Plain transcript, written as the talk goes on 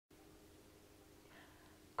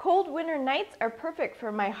Cold winter nights are perfect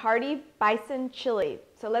for my hearty bison chili.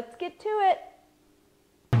 So let's get to it.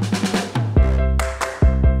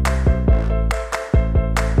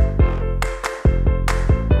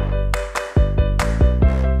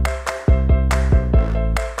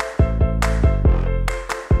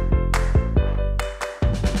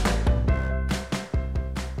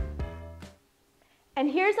 And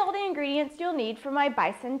here's all the ingredients you'll need for my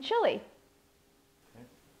bison chili.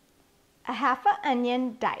 A half an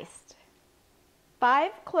onion diced,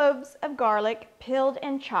 5 cloves of garlic peeled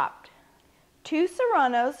and chopped, 2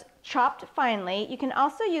 serranos chopped finely. You can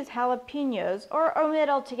also use jalapenos or omit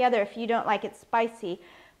altogether if you don't like it spicy,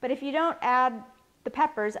 but if you don't add the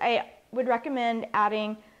peppers, I would recommend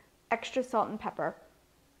adding extra salt and pepper.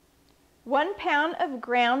 1 pound of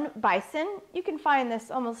ground bison. You can find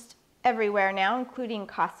this almost everywhere now, including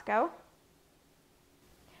Costco.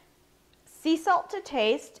 Sea salt to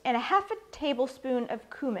taste, and a half a tablespoon of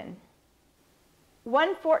cumin.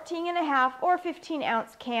 1 14.5 or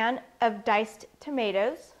 15-ounce can of diced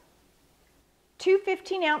tomatoes. 2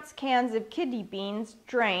 15-ounce cans of kidney beans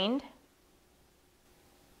drained.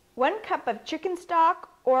 1 cup of chicken stock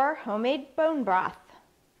or homemade bone broth.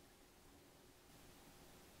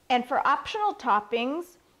 And for optional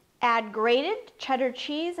toppings, add grated cheddar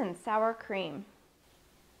cheese and sour cream.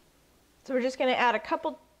 So we're just going to add a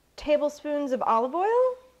couple tablespoons of olive oil.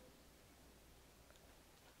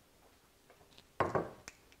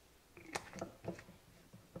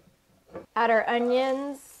 Add our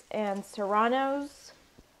onions and serranos.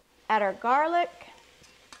 Add our garlic.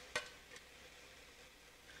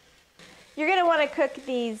 You're going to want to cook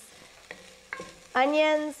these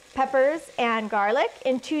onions, peppers, and garlic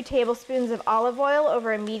in 2 tablespoons of olive oil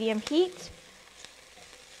over a medium heat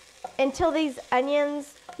until these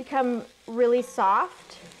onions become really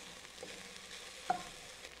soft.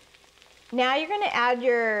 Now you're going to add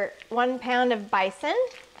your 1 pound of bison.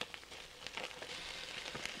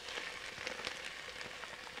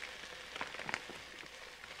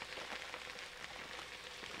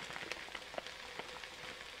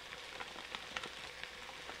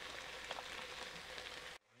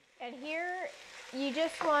 And here you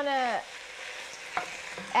just want to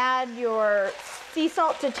add your sea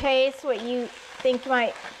salt to taste, what you think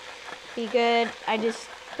might be good. I just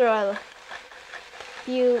throw a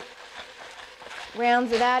few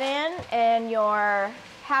rounds of that in, and your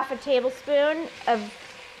half a tablespoon of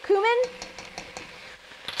cumin.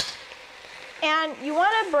 And you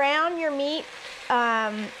want to brown your meat,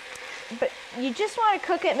 but you just want to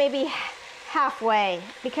cook it maybe halfway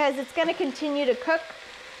because it's going to continue to cook.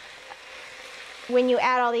 When you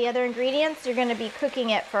add all the other ingredients, you're going to be cooking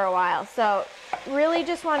it for a while. So really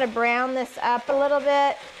just want to brown this up a little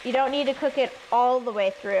bit. You don't need to cook it all the way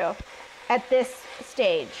through at this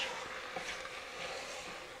stage.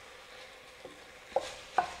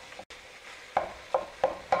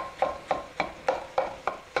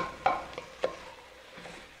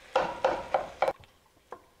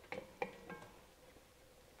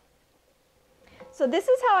 So this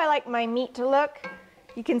is how I like my meat to look.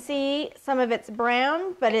 You can see some of it's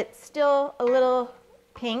brown, but it's still a little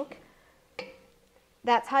pink.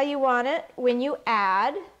 That's how you want it when you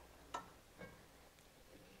add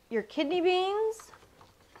your kidney beans,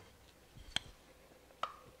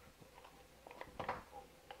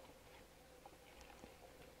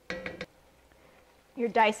 your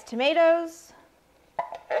diced tomatoes,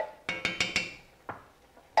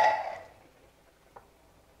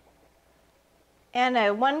 and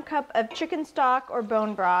a 1 cup of chicken stock or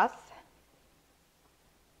bone broth.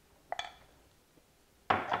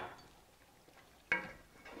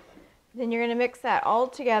 Then you're going to mix that all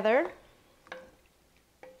together.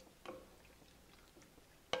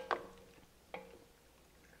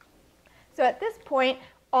 So at this point,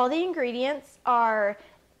 all the ingredients are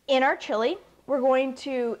in our chili. We're going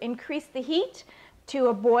to increase the heat to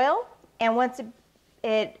a boil, and once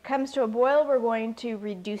it comes to a boil, we're going to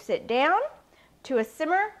reduce it down to a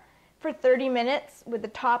simmer for 30 minutes with the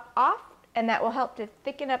top off, and that will help to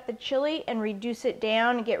thicken up the chili and reduce it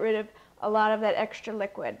down and get rid of a lot of that extra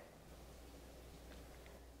liquid.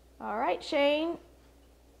 All right, Shane,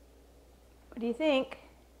 what do you think?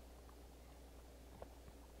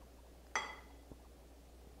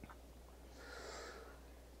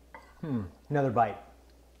 Another bite.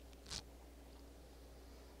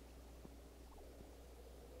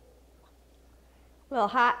 A little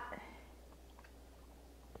hot.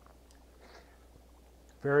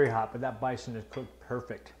 Very hot, but that bison is cooked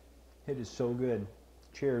perfect. It is so good.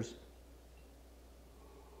 Cheers.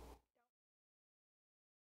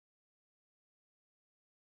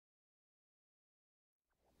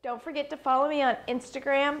 Don't forget to follow me on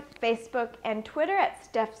Instagram, Facebook, and Twitter at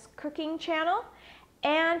Stef's Cooking Channel.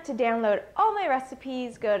 And to download all my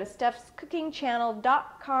recipes, go to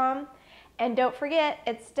stefscookingchannel.com. And don't forget,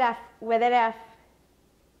 it's Stef with an F.